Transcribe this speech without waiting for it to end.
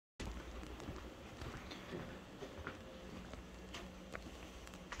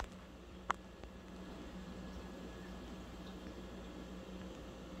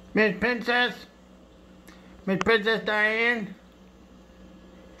Miss Princess? Miss Princess Diane?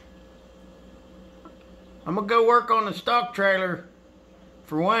 I'm gonna go work on the stock trailer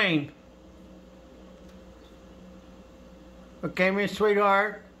for Wayne. Okay, Miss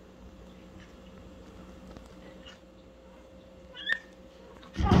Sweetheart?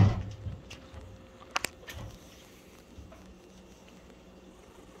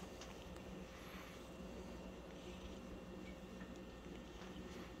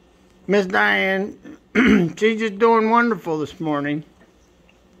 Miss Diane, she's just doing wonderful this morning.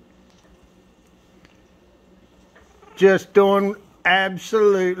 Just doing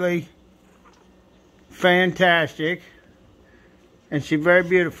absolutely fantastic. And she's very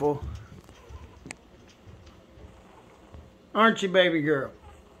beautiful. Aren't you, baby girl?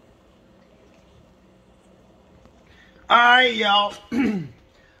 Alright, y'all.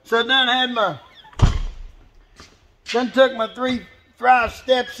 So done took my 3-5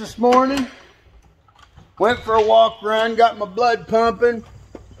 steps this morning. Went for a walk run, got my blood pumping.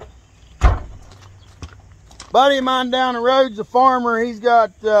 Buddy of mine down the road's a farmer. He's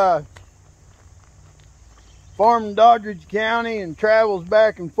got farm in Doddridge County and travels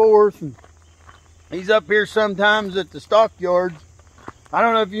back and forth. And he's up here sometimes at the stockyards. I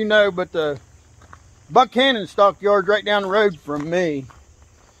don't know if you know, but the Buckhannon stockyard's right down the road from me.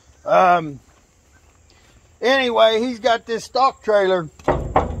 Anyway, he's got this stock trailer.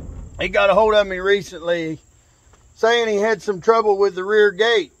 He got a hold of me recently saying he had some trouble with the rear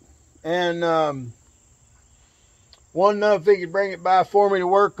gate. And wanted to know if he could bring it by for me to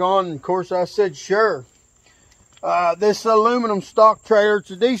work on. And of course, I said, sure. This aluminum stock trailer,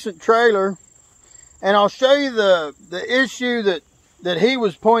 it's a decent trailer. And I'll show you the issue that he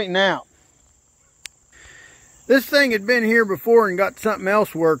was pointing out. This thing had been here before and got something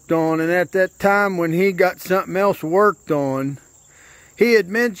else worked on. And at that time when he got something else worked on, he had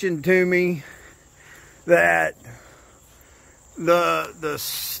mentioned to me that the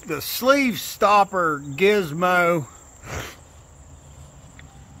sleeve stopper gizmo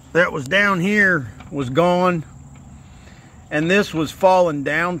that was down here was gone, and this was falling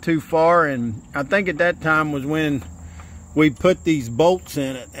down too far. And I think at that time was when we put these bolts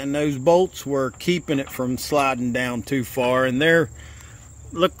in it, and those bolts were keeping it from sliding down too far, and they're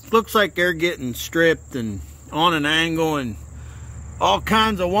looks like they're getting stripped and on an angle and all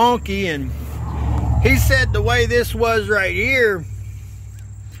kinds of wonky. And he said the way this was right here,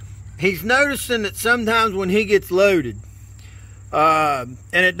 he's noticing that sometimes when he gets loaded, and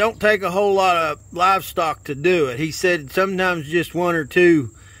it don't take a whole lot of livestock to do it, he said sometimes just 1 or 2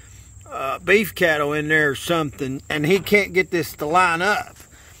 beef cattle in there or something, and he can't get this to line up.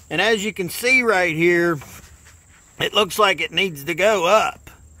 And as you can see right here, it looks like it needs to go up.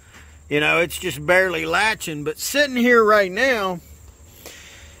 You know, it's just barely latching. But sitting here right now,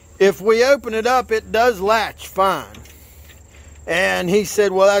 if we open it up, it does latch fine. And he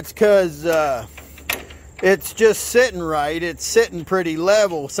said, well, that's because it's just sitting right. It's sitting pretty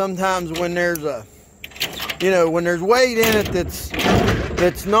level. Sometimes when there's when there's weight in it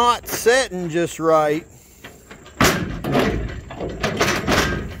that's not sitting just right,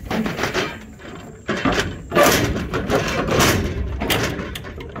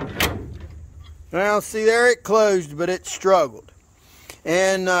 well, see there, it closed, but it struggled.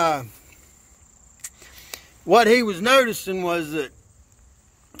 And what he was noticing was that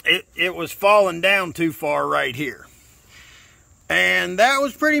it was falling down too far right here. And that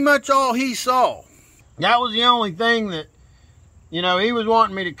was pretty much all he saw. That was the only thing that, you know, he was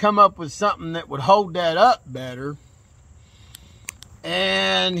wanting me to come up with something that would hold that up better.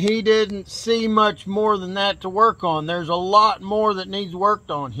 And he didn't see much more than that to work on. There's a lot more that needs worked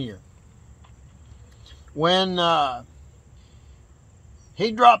on here. When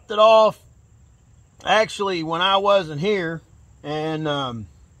he dropped it off, actually when I wasn't here, and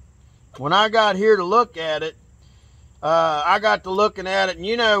when I got here to look at it, I got to looking at it, and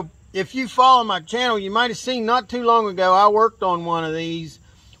you know, if you follow my channel, you might have seen not too long ago, I worked on one of these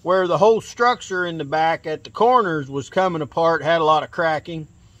where the whole structure in the back at the corners was coming apart, had a lot of cracking.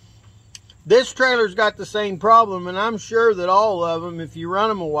 This trailer's got the same problem, and I'm sure that all of them, if you run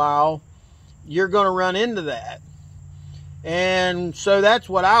them a while, you're going to run into that. And so that's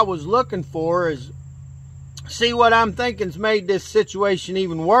what I was looking for, is see what I'm thinking's made this situation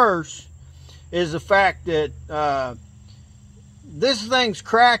even worse is the fact that this thing's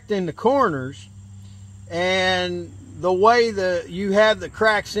cracked in the corners, and the way that you have the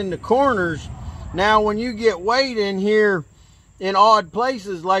cracks in the corners, now when you get weight in here in odd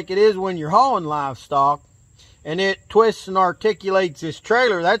places like it is when you're hauling livestock, and it twists and articulates this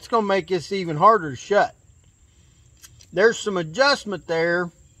trailer, that's going to make this even harder to shut. There's some adjustment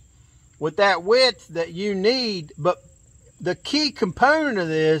there with that width that you need. But the key component of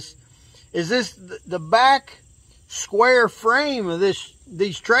this is the back square frame of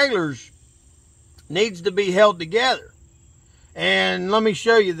these trailers needs to be held together. And let me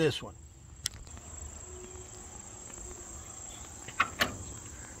show you this one.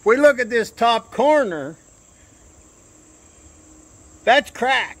 We look at this top corner, that's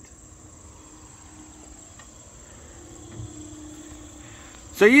cracked.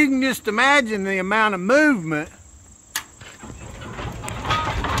 So you can just imagine the amount of movement.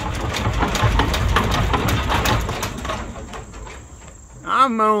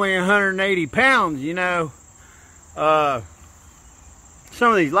 I'm only 180 pounds, you know.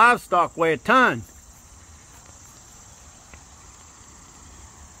 Some of these livestock weigh a ton.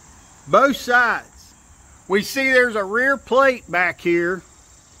 Both sides. We see there's a rear plate back here.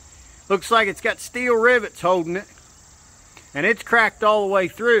 Looks like it's got steel rivets holding it. And it's cracked all the way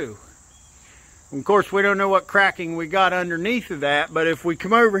through. And of course, we don't know what cracking we got underneath of that, but if we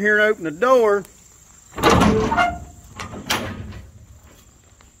come over here and open the door,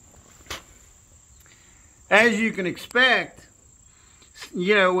 as you can expect,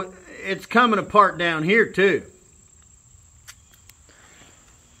 you know, it's coming apart down here too.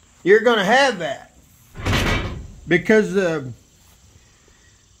 You're going to have that because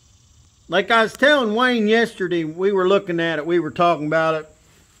like I was telling Wayne yesterday, we were looking at it, we were talking about it.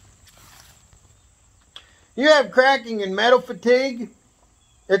 You have cracking and metal fatigue.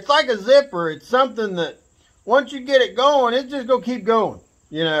 It's like a zipper. It's something that once you get it going, it's just going to keep going,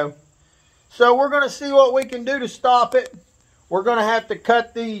 you know. So we're going to see what we can do to stop it. We're going to have to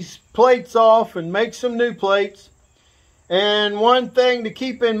cut these plates off and make some new plates. And one thing to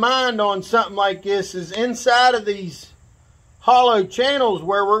keep in mind on something like this is inside of these hollow channels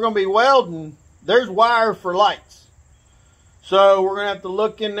where we're going to be welding, there's wire for lights. So we're going to have to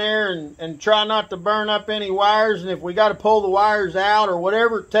look in there and try not to burn up any wires. And if we got to pull the wires out or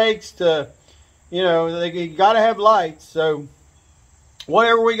whatever it takes to, you know, you got to have lights. So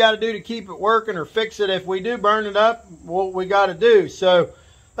whatever we got to do to keep it working or fix it, if we do burn it up, what we got to do. So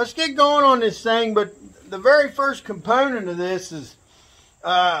let's get going on this thing. But the very first component of this is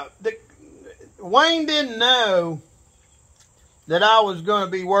Wayne didn't know that I was going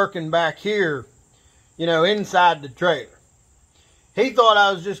to be working back here, you know, inside the trailer. He thought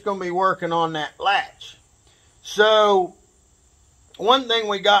I was just going to be working on that latch. So one thing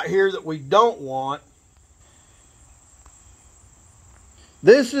we got here that we don't want,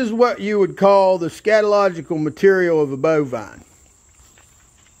 this is what you would call the scatological material of a bovine.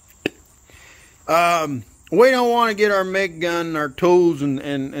 We don't want to get our MIG gun, our tools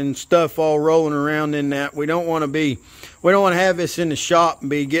and stuff all rolling around in that. We don't want to have this in the shop and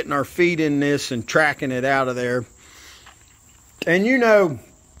be getting our feet in this and tracking it out of there. And you know,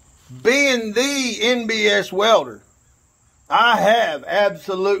 being the NBS welder, I have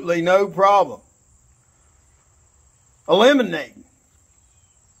absolutely no problem eliminating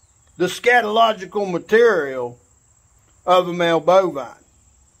the scatological material of a male bovine.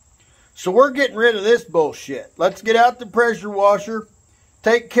 So we're getting rid of this bullshit. Let's get out the pressure washer,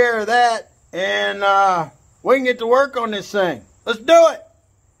 take care of that, and we can get to work on this thing. Let's do it.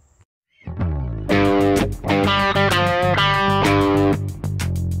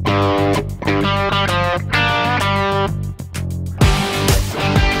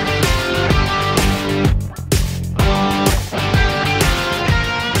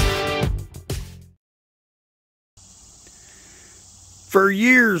 For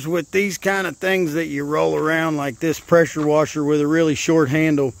years with these kind of things that you roll around like this pressure washer with a really short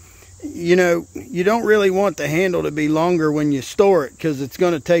handle, you know, you don't really want the handle to be longer when you store it because it's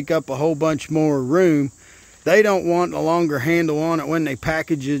going to take up a whole bunch more room. They don't want a longer handle on it when they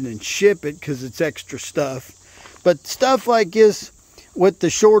package it and ship it because it's extra stuff. But stuff like this with the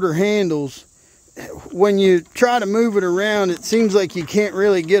shorter handles, when you try to move it around, it seems like you can't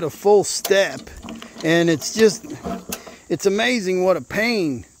really get a full step. And it's just, it's amazing what a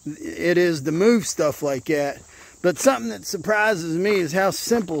pain it is to move stuff like that. But something that surprises me is how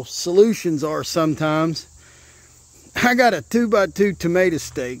simple solutions are sometimes. I got a 2x2 tomato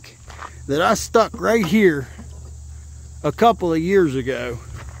stake that I stuck right here a couple of years ago.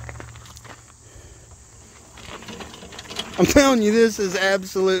 I'm telling you, this is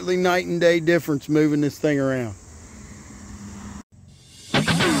absolutely night and day difference moving this thing around.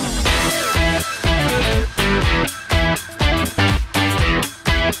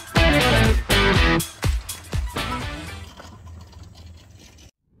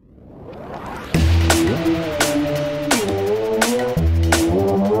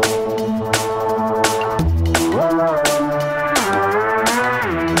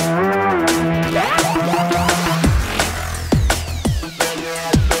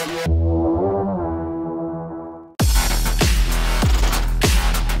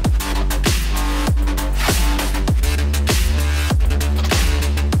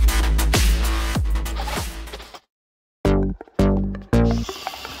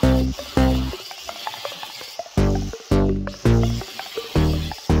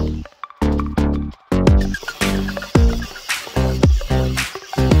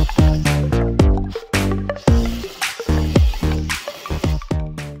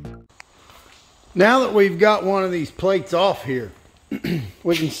 Now that we've got one of these plates off here,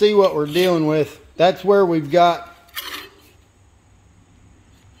 we can see what we're dealing with. That's where we've got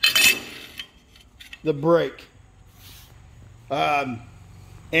the brake.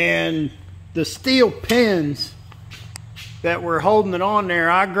 And the steel pins that were holding it on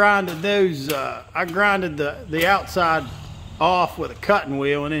there, I grinded those, I grinded the outside off with a cutting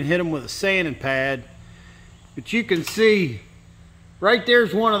wheel and then hit them with a sanding pad. But you can see right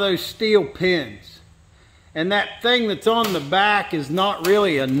there's one of those steel pins. And that thing that's on the back is not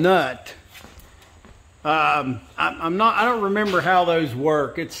really a nut. I don't remember how those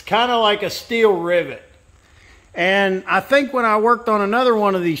work. It's kind of like a steel rivet. And I think when I worked on another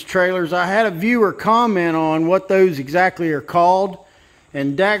one of these trailers, I had a viewer comment on what those exactly are called.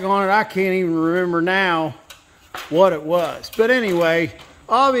 And daggone it, I can't even remember now what it was. But anyway,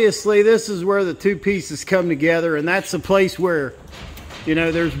 obviously this is where the two pieces come together, and that's the place where, you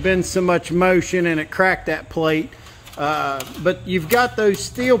know, there's been so much motion and it cracked that plate. But you've got those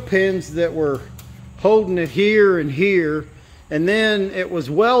steel pins that were holding it here and here, and then it was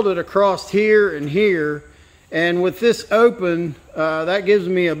welded across here and here. And with this open, that gives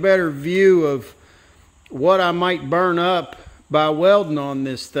me a better view of what I might burn up by welding on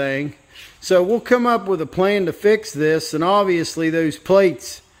this thing. So we'll come up with a plan to fix this, and obviously those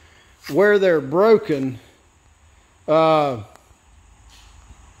plates, where they're broken,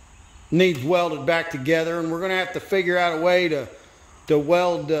 needs welded back together, and we're going to have to figure out a way to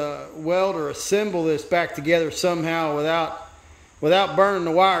weld or assemble this back together somehow without burning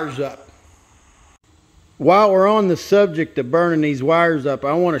the wires up. While we're on the subject of burning these wires up,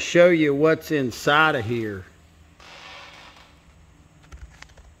 I want to show you what's inside of here.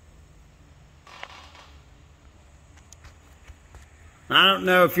 I don't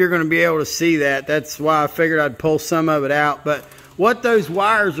know if you're going to be able to see that. That's why I figured I'd pull some of it out. But what those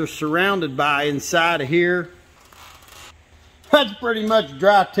wires are surrounded by inside of here, that's pretty much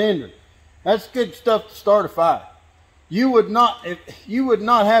dry tinder. That's good stuff to start a fire. You would not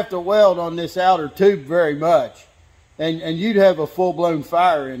have to weld on this outer tube very much, and you'd have a full-blown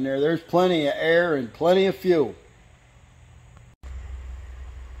fire in there. There's plenty of air and plenty of fuel.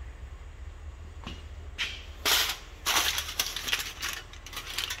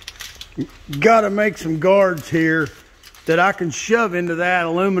 Got to make some guards here that I can shove into that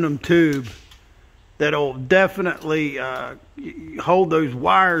aluminum tube that'll definitely hold those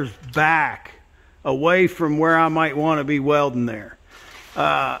wires back away from where I might want to be welding there.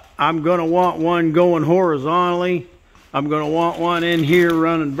 I'm going to want one going horizontally. I'm going to want one in here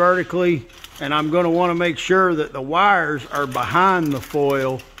running vertically, and I'm going to want to make sure that the wires are behind the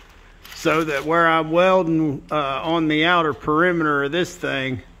foil so that where I'm welding on the outer perimeter of this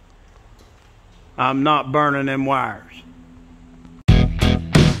thing, I'm not burning them wires.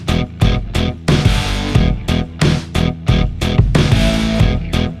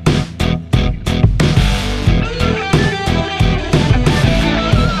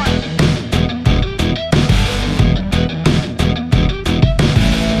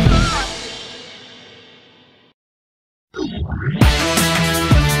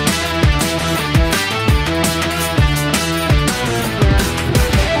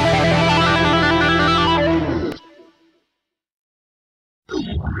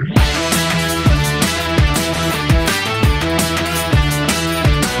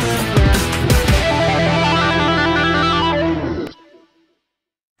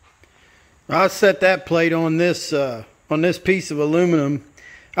 I set that plate on this piece of aluminum.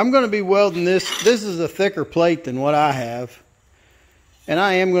 I'm going to be welding this. This is a thicker plate than what I have, and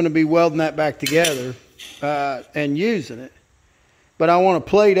I am going to be welding that back together and using it. But I want a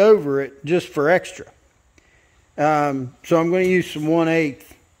plate over it just for extra. So I'm going to use some 1/8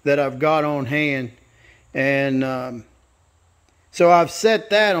 that I've got on hand, and so I've set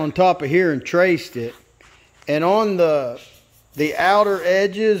that on top of here and traced it. And on the outer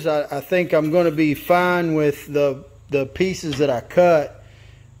edges, I think I'm going to be fine with the pieces that I cut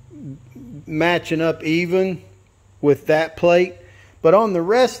matching up even with that plate. But on the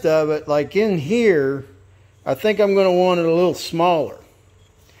rest of it, like in here, I think I'm going to want it a little smaller.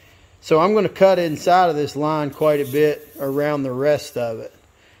 So I'm going to cut inside of this line quite a bit around the rest of it.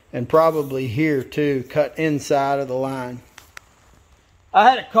 And probably here too, cut inside of the line. I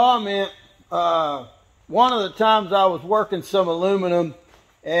had a comment one of the times I was working some aluminum,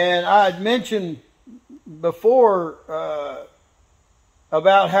 and I had mentioned before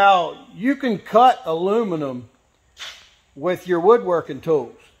about how you can cut aluminum with your woodworking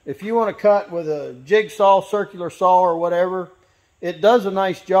tools. If you want to cut with a jigsaw, circular saw, or whatever, it does a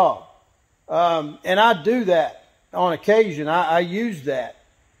nice job. And I do that on occasion. I use that.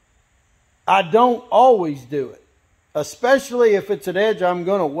 I don't always do it, especially if it's an edge I'm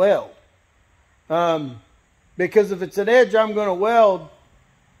going to weld. Because if it's an edge I'm going to weld,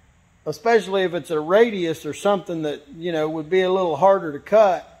 especially if it's a radius or something that, you know, would be a little harder to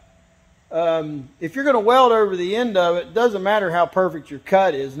cut, if you're going to weld over the end of it, it doesn't matter how perfect your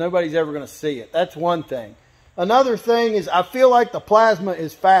cut is. Nobody's ever going to see it. That's one thing. Another thing is I feel like the plasma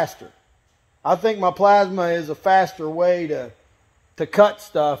is faster. I think my plasma is a faster way to cut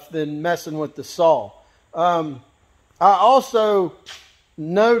stuff than messing with the saw. I also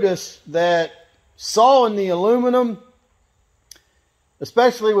notice that sawing the aluminum,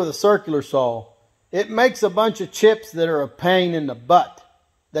 especially with a circular saw, it makes a bunch of chips that are a pain in the butt.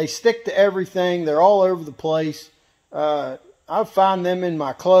 They stick to everything. They're all over the place. I find them in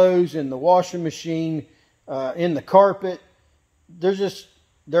my clothes, in the washing machine, in the carpet.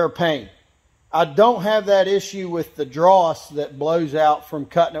 They're a pain. I don't have that issue with the dross that blows out from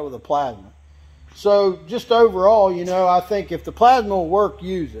cutting it with a plasma. So just overall, you know, I think if the plasma will work,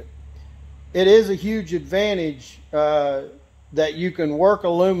 use it. It is a huge advantage that you can work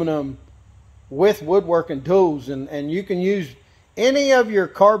aluminum with woodworking tools, and you can use any of your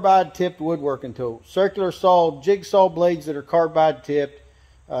carbide tipped woodworking tools, circular saw, jigsaw blades that are carbide tipped,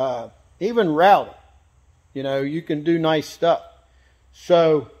 even routed. You know, you can do nice stuff.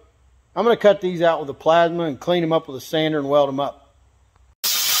 So I'm going to cut these out with a plasma and clean them up with a sander and weld them up.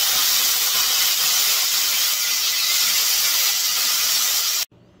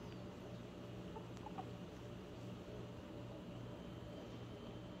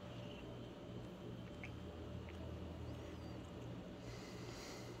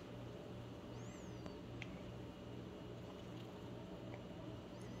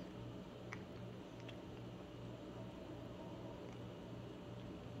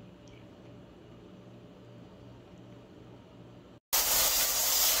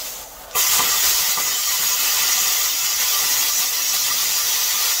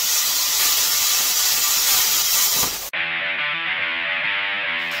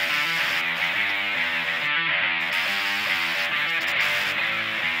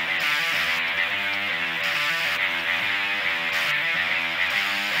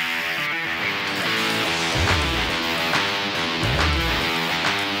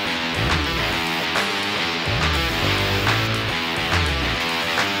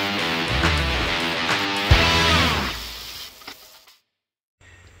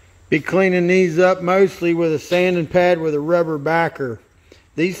 Be cleaning these up mostly with a sanding pad with a rubber backer.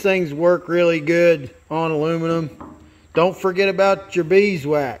 These things work really good on aluminum. Don't forget about your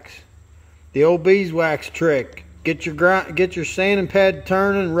beeswax. The old beeswax trick. Get your sanding pad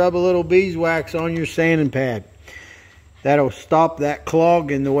turning, rub a little beeswax on your sanding pad. That'll stop that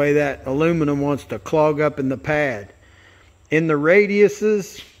clogging the way that aluminum wants to clog up in the pad. In the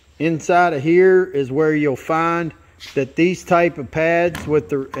radiuses inside of here is where you'll find that these type of pads with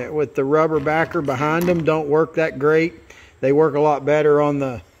the rubber backer behind them don't work that great. They work a lot better on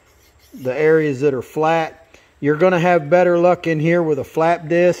the areas that are flat. You're going to have better luck in here with a flap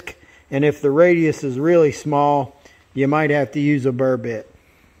disc, and if the radius is really small, you might have to use a burr bit.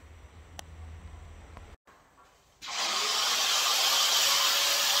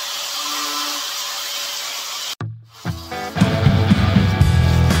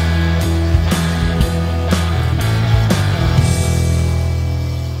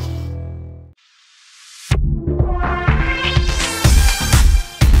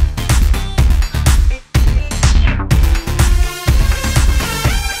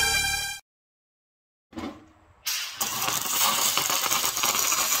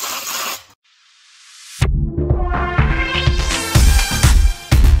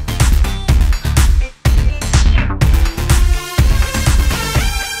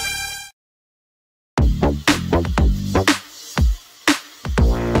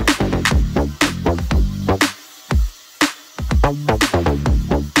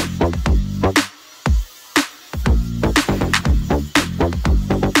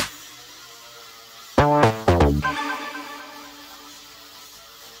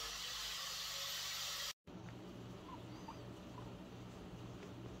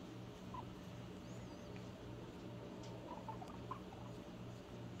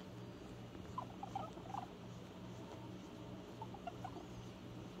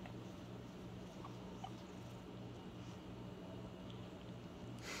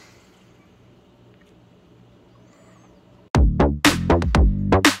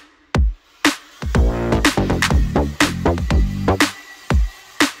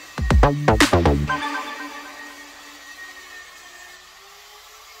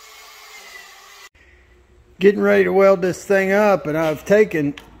 Getting ready to weld this thing up, and I've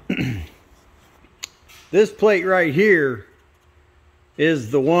taken This plate right here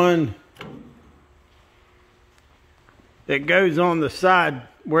is the one that goes on the side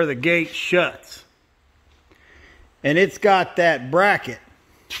where the gate shuts. And it's got that bracket.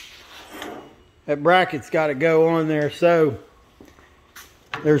 That bracket's got to go on there. So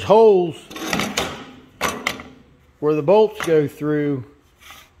there's holes where the bolts go through.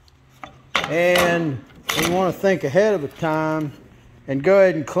 And you want to think ahead of the time and go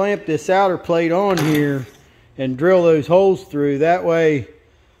ahead and clamp this outer plate on here and drill those holes through. That way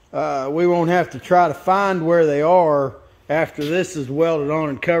we won't have to try to find where they are after this is welded on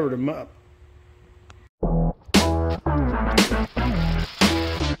and covered them up.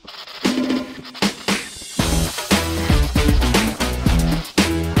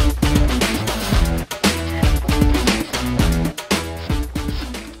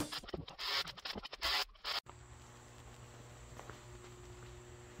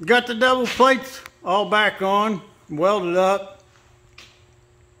 Got the double plates all back on, welded up.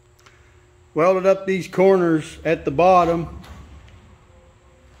 Welded up these corners at the bottom.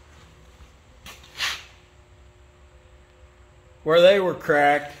 Where they were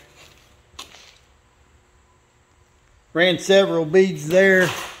cracked. Ran several beads there.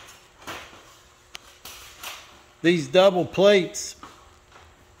 These double plates,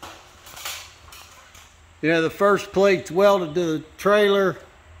 you know, the first plate's welded to the trailer.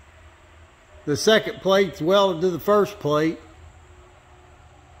 The second plate's welded to the first plate.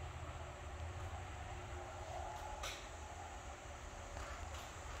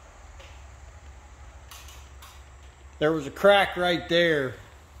 There was a crack right there.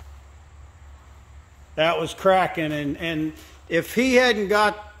 That was cracking, and if we hadn't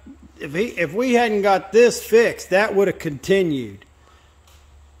got this fixed, that would have continued.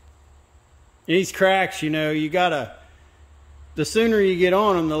 These cracks, you know, you gotta, the sooner you get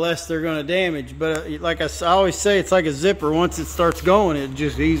on them, the less they're going to damage. But like I always say, it's like a zipper. Once it starts going, it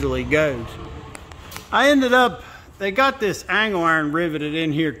just easily goes. I ended up, they got this angle iron riveted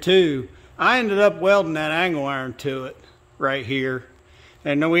in here too. I ended up welding that angle iron to it right here.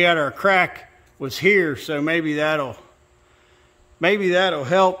 And then we had our crack was here, so maybe that'll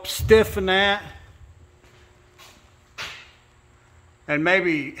help stiffen that. And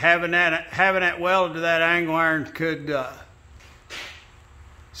maybe having that welded to that angle iron could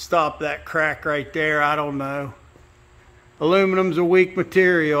stop that crack right there. I don't know. Aluminum's a weak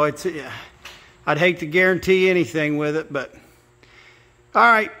material. I'd hate to guarantee anything with it, but all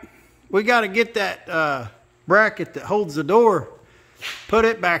right, we got to get that bracket that holds the door, put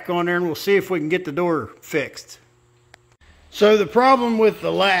it back on there, and we'll see if we can get the door fixed. So the problem with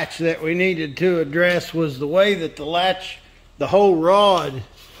the latch that we needed to address was the way that the latch, the whole rod,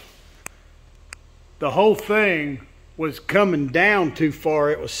 the whole thing was coming down too far.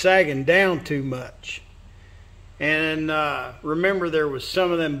 It was sagging down too much. And remember, there was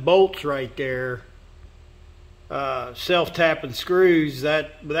some of them bolts right there, self-tapping screws.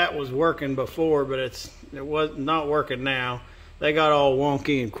 That was working before, but it was not working now. They got all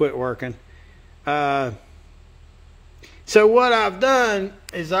wonky and quit working. So what I've done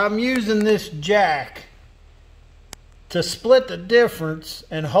is I'm using this jack to split the difference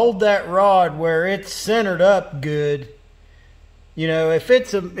and hold that rod where it's centered up good. You know, if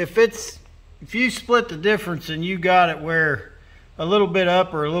you split the difference and you got it where a little bit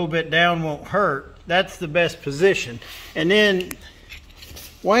up or a little bit down won't hurt, that's the best position. And then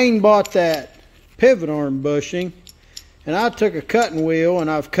Wayne bought that pivot arm bushing, and I took a cutting wheel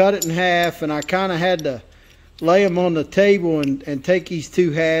and I've cut it in half, and I kind of had to lay them on the table and take these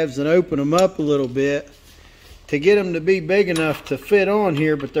two halves and open them up a little bit to get them to be big enough to fit on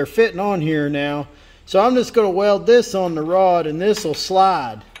here, but they're fitting on here now. So I'm just going to weld this on the rod, and this will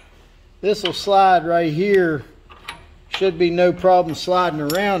slide. This will slide right here. Should be no problem sliding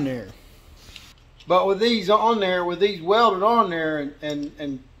around there. But with these on there, with these welded on there,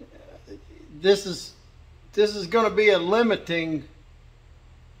 and this is going to be a limiting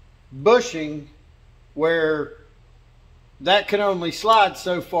bushing where that can only slide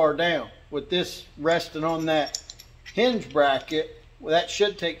so far down. With this resting on that hinge bracket, well, that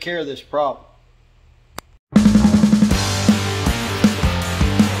should take care of this problem.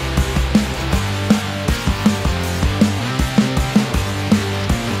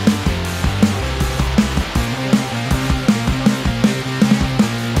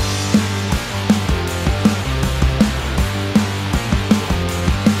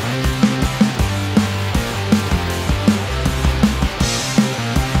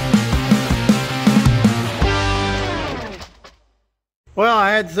 Well,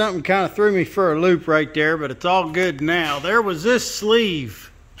 I had something kind of threw me for a loop right there, but it's all good now. There was this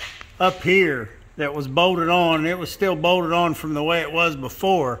sleeve up here that was bolted on, and it was still bolted on from the way it was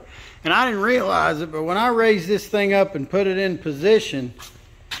before. And I didn't realize it, but when I raised this thing up and put it in position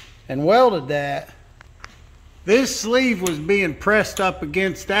and welded that, this sleeve was being pressed up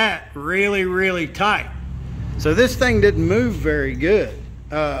against that really, really tight. So this thing didn't move very good.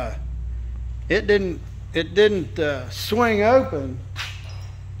 It didn't swing open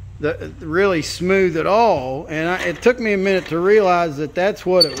really smooth at all, and it took me a minute to realize that that's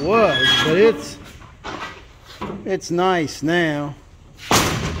what it was. But it's nice now.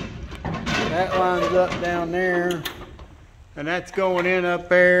 That lines up down there, and that's going in up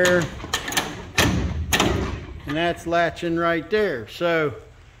there, and that's latching right there. So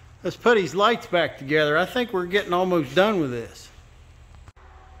let's put these lights back together. I think we're getting almost done with this.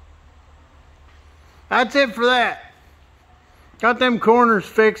 That's it for that. Got them corners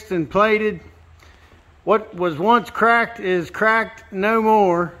fixed and plated. What was once cracked is cracked no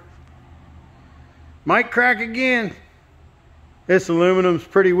more. Might crack again. This aluminum's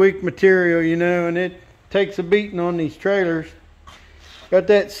pretty weak material, you know, and it takes a beating on these trailers. Got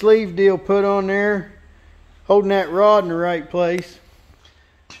that sleeve deal put on there, holding that rod in the right place.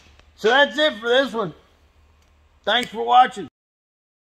 So that's it for this one. Thanks for watching.